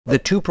The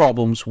two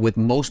problems with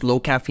most low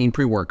caffeine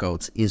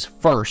pre-workouts is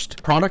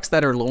first, products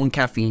that are low in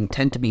caffeine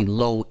tend to be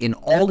low in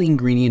all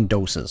ingredient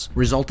doses,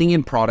 resulting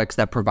in products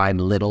that provide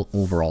little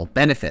overall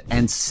benefit.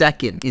 And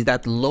second is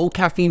that low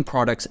caffeine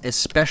products,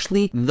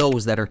 especially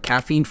those that are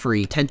caffeine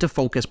free, tend to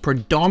focus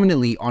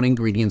predominantly on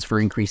ingredients for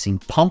increasing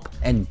pump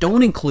and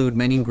don't include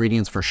many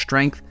ingredients for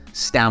strength,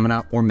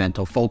 stamina, or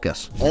mental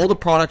focus. All the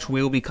products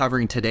we will be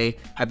covering today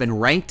have been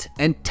ranked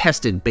and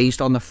tested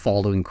based on the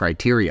following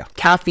criteria.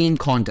 Caffeine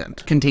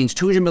content contains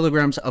 200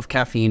 milligrams of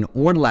caffeine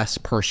or less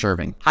per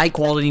serving. High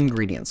quality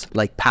ingredients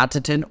like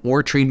patented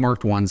or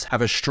trademarked ones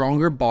have a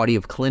stronger body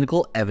of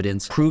clinical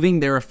evidence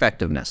proving their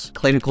effectiveness.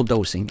 Clinical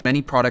dosing.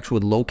 Many products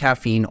with low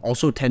caffeine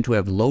also tend to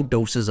have low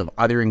doses of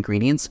other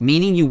ingredients,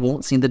 meaning you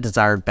won't see the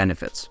desired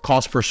benefits.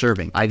 Cost per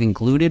serving. I've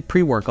included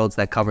pre-workouts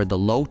that cover the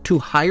low to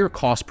higher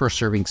cost per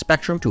serving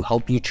spectrum to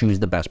help you choose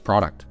the best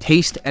product.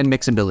 Taste and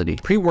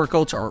mixability.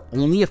 Pre-workouts are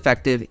only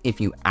effective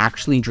if you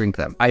actually drink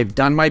them. I've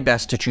done my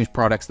best to choose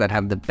products that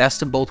have the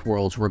best of both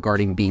worlds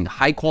regarding being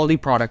high quality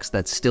products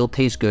that still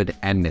taste good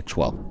and mix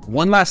well.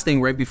 One last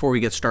thing right before we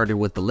get started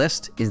with the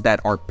list is that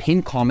our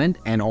pinned comment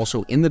and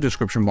also in the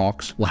description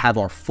box will have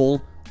our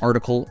full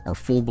article or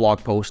full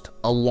blog post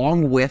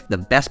along with the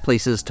best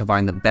places to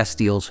find the best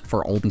deals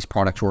for all these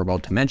products we're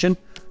about to mention.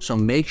 So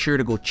make sure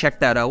to go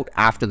check that out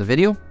after the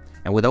video.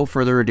 And without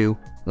further ado,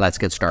 let's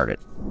get started.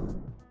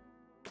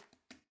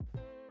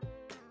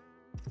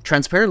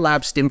 Transparent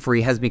Labs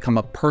Stim-Free has become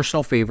a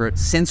personal favorite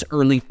since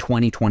early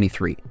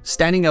 2023,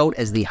 standing out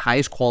as the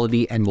highest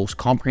quality and most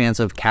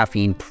comprehensive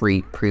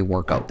caffeine-free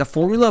pre-workout. The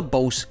formula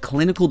boasts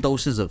clinical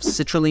doses of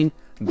citrulline,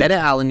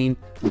 beta-alanine,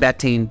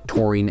 betaine,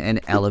 taurine,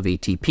 and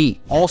𝗕𝗲𝘃,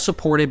 all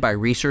supported by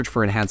research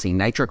for enhancing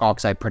nitric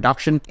oxide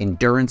production,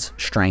 endurance,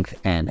 strength,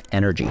 and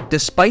energy.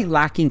 Despite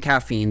lacking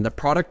caffeine, the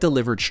product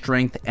delivered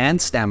strength and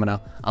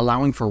stamina,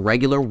 allowing for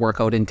regular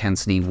workout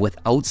intensity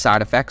without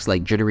side effects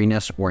like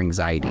jitteriness or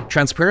anxiety.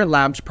 Transparent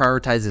Labs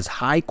prioritizes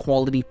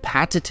high-quality,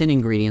 patented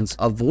ingredients,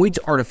 avoids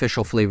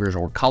artificial flavors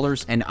or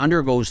colors, and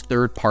undergoes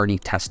third-party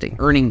testing,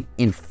 earning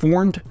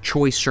informed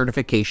choice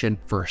certification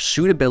for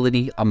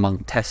suitability among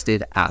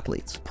tested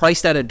athletes.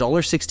 Priced at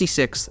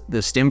 $1.66,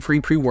 the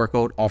Stim-Free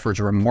pre-workout offers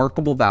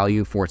remarkable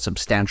value for its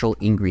substantial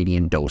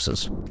ingredient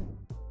doses.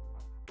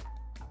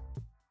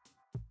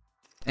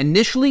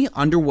 Initially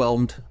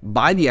underwhelmed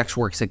by the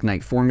XWerks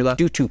Ignite formula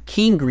due to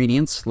key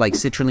ingredients like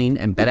citrulline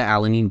and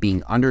beta-alanine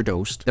being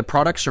underdosed, the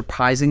product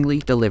surprisingly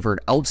delivered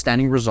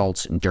outstanding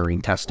results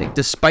during testing.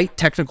 Despite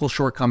technical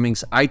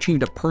shortcomings, I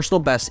achieved a personal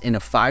best in a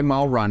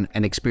 5-mile run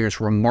and experienced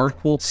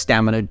remarkable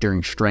stamina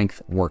during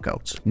strength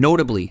workouts.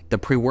 Notably, the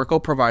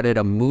pre-workout provided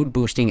a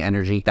mood-boosting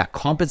energy that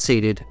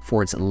compensated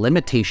for its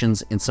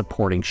limitations in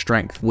supporting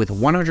strength. With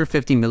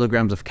 150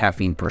 milligrams of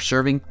caffeine per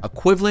serving,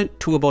 equivalent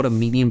to about a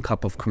medium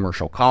cup of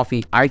commercial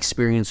coffee, I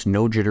experienced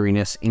no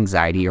jitteriness,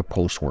 anxiety, or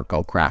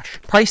post-workout crash.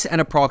 Priced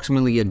at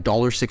approximately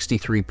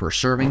 $1.63 per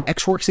serving,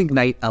 XWerks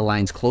Ignite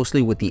aligns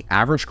closely with the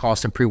average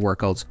cost of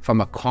pre-workouts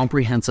from a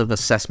comprehensive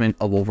assessment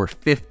of over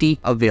 50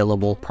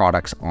 available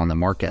products on the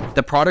market.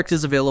 The product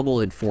is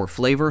available in 4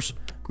 flavors: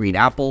 green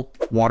apple,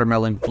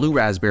 watermelon, blue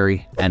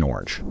raspberry, and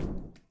orange.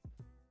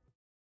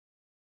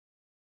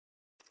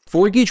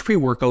 4-gauge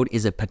pre-workout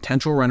is a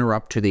potential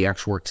runner-up to the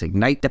XWerks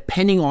Ignite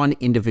depending on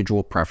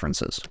individual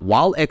preferences.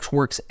 While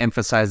XWerks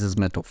emphasizes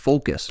mental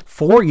focus,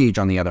 4-gauge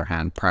on the other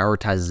hand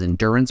prioritizes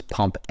endurance,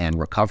 pump, and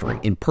recovery.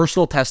 In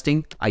personal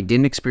testing, I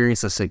didn't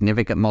experience a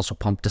significant muscle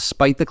pump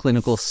despite the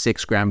clinical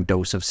 6-gram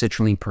dose of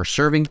citrulline per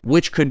serving,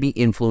 which could be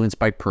influenced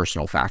by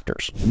personal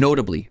factors.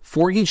 Notably,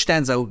 4-gauge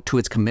stands out to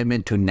its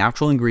commitment to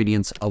natural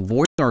ingredients,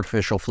 avoiding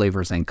artificial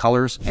flavors and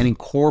colors, and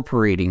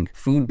incorporating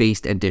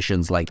food-based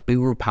additions like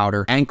beetroot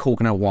powder and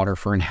coconut water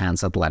for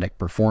enhanced athletic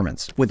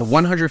performance. With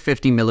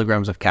 150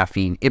 milligrams of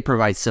caffeine, it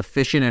provides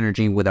sufficient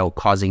energy without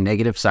causing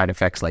negative side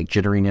effects like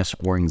jitteriness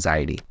or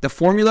anxiety. The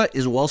formula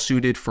is well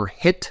suited for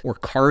HIIT or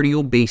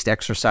cardio-based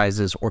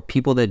exercises or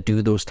people that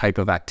do those type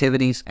of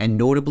activities, and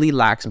notably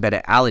lacks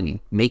beta-alanine,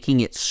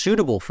 making it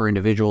suitable for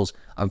individuals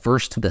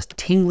averse to the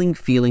tingling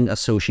feeling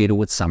associated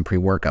with some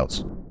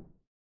pre-workouts.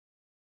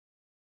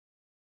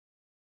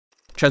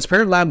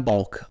 Transparent Lab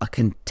Bulk, a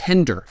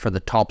contender for the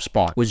top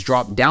spot, was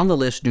dropped down the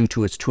list due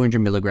to its 200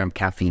 milligram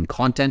caffeine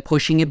content,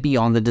 pushing it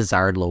beyond the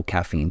desired low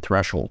caffeine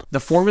threshold. The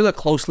formula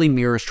closely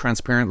mirrors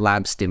Transparent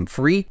Lab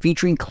Stim-Free,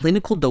 featuring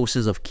clinical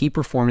doses of key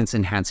performance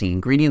enhancing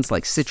ingredients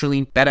like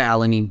citrulline,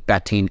 beta-alanine,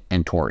 betaine,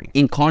 and taurine.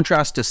 In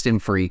contrast to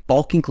Stim-Free,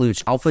 Bulk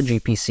includes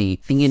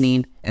alpha-GPC,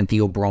 theanine, and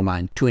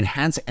theobromine to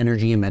enhance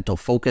energy and mental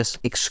focus,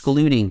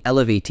 excluding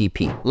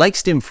𝗕𝗲𝘃. Like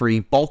Stim-Free,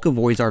 Bulk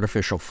avoids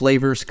artificial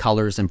flavors,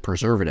 colors, and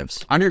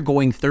preservatives,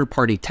 undergoing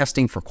third-party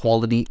testing for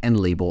quality and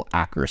label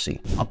accuracy.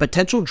 A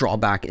potential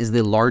drawback is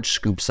the large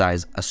scoop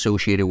size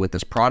associated with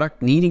this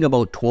product, needing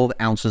about 12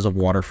 ounces of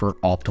water for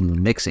optimal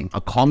mixing,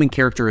 a common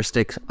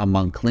characteristic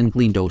among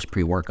clinically dosed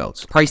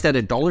pre-workouts. Priced at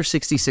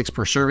 $1.66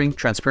 per serving,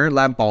 Transparent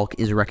Lab Bulk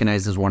is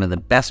recognized as one of the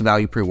best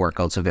value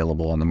pre-workouts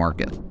available on the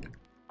market.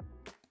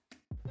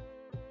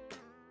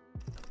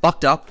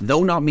 Bucked Up,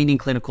 though not meeting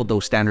clinical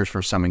dose standards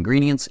for some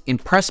ingredients,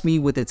 impressed me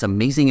with its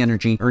amazing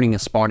energy, earning a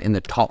spot in the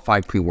top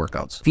 5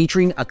 pre-workouts.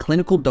 Featuring a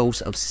clinical dose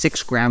of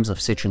 6 grams of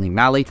citrulline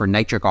malate for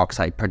nitric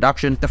oxide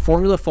production, the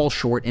formula falls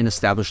short in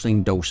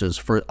establishing doses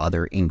for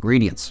other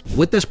ingredients.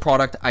 With this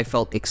product, I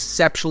felt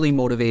exceptionally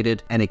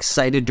motivated and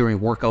excited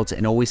during workouts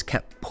and always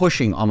kept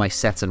pushing on my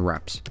sets and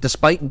reps.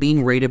 Despite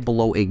being rated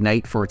below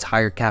Ignite for its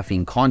higher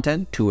caffeine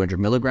content, 200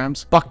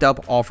 milligrams, Bucked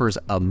Up offers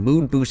a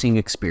mood-boosting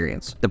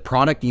experience. The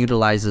product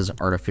utilizes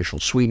artificial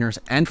sweeteners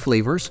and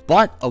flavors,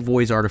 but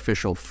avoids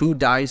artificial food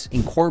dyes,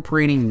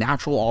 incorporating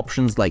natural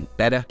options like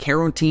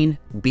beta-carotene,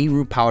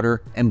 beetroot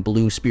powder, and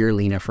blue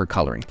spirulina for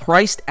coloring.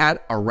 Priced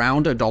at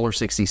around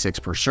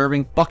 $1.66 per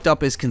serving, Bucked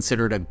Up is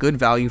considered a good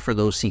value for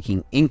those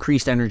seeking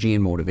increased energy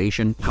and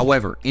motivation.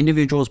 However,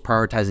 individuals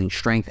prioritizing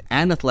strength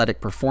and athletic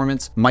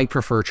performance might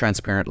prefer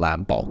Transparent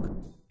Lab Bulk.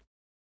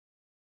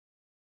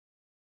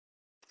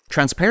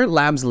 Transparent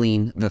Labs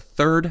Lean, the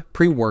third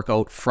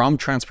pre-workout from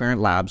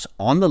Transparent Labs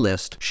on the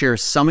list,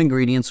 shares some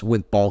ingredients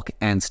with bulk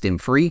and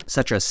Stim-Free,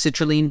 such as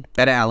citrulline,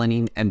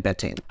 beta-alanine, and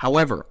betaine.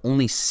 However,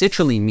 only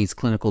citrulline meets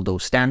clinical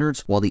dose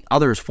standards, while the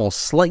others fall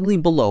slightly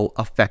below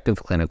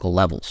effective clinical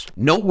levels.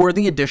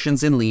 Noteworthy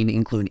additions in Lean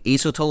include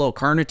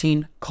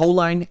acetyl-L-carnitine,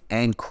 choline,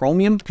 and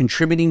chromium,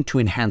 contributing to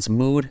enhanced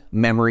mood,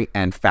 memory,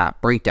 and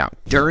fat breakdown.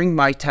 During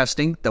my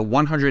testing, the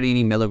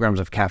 180 milligrams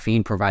of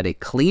caffeine provided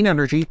clean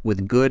energy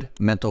with good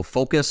mental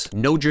focus,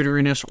 no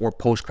jitteriness or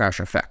post-crash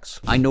effects.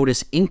 I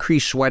noticed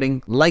increased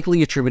sweating,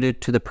 likely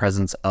attributed to the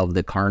presence of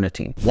the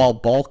carnitine. While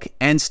bulk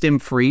and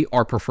Stim-Free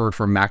are preferred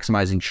for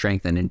maximizing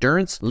strength and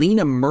endurance, Lean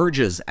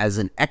emerges as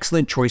an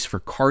excellent choice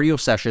for cardio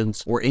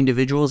sessions or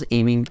individuals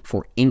aiming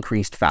for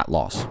increased fat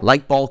loss.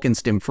 Like bulk and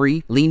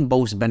Stim-Free, Lean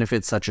boasts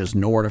benefits such as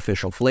no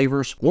artificial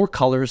flavors or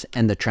colors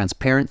and the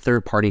transparent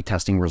third-party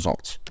testing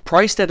results.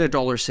 Priced at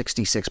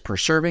 $1.66 per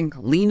serving,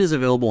 Lean is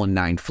available in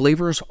 9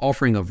 flavors,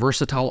 offering a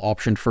versatile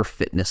option for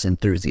fitness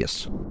enthusiasts.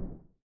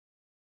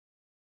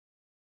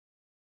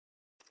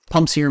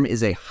 Pump Serum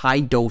is a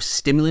high-dose,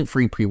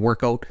 stimulant-free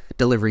pre-workout,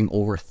 delivering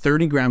over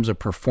 30 grams of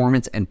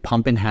performance and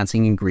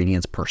pump-enhancing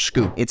ingredients per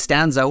scoop. It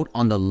stands out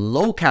on the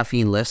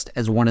low-caffeine list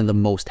as one of the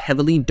most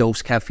heavily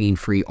dosed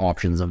caffeine-free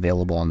options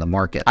available on the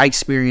market. I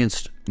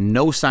experienced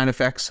no side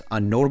effects, a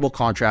notable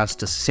contrast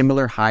to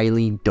similar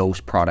highly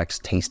dosed products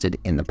tasted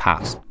in the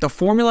past. The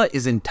formula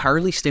is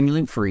entirely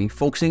stimulant-free,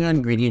 focusing on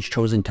ingredients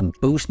chosen to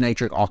boost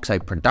nitric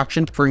oxide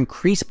production for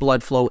increased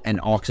blood flow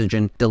and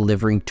oxygen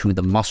delivering to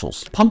the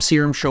muscles. Pump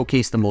Serum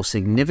showcased the most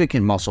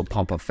significant muscle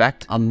pump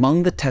effect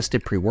among the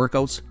tested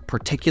pre-workouts,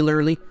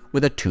 particularly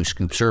with a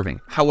 2-scoop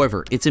serving.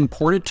 However, it's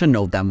important to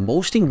note that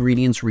most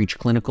ingredients reach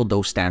clinical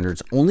dose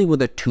standards only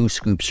with a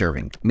 2-scoop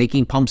serving,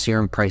 making Pump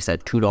Serum priced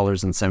at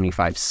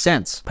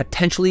 $2.75,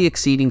 potentially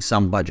exceeding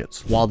some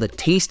budgets. While the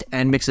taste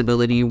and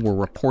mixability were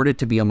reported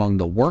to be among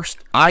the worst,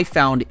 I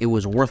found it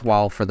was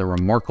worthwhile for the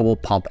remarkable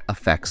pump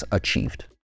effects achieved.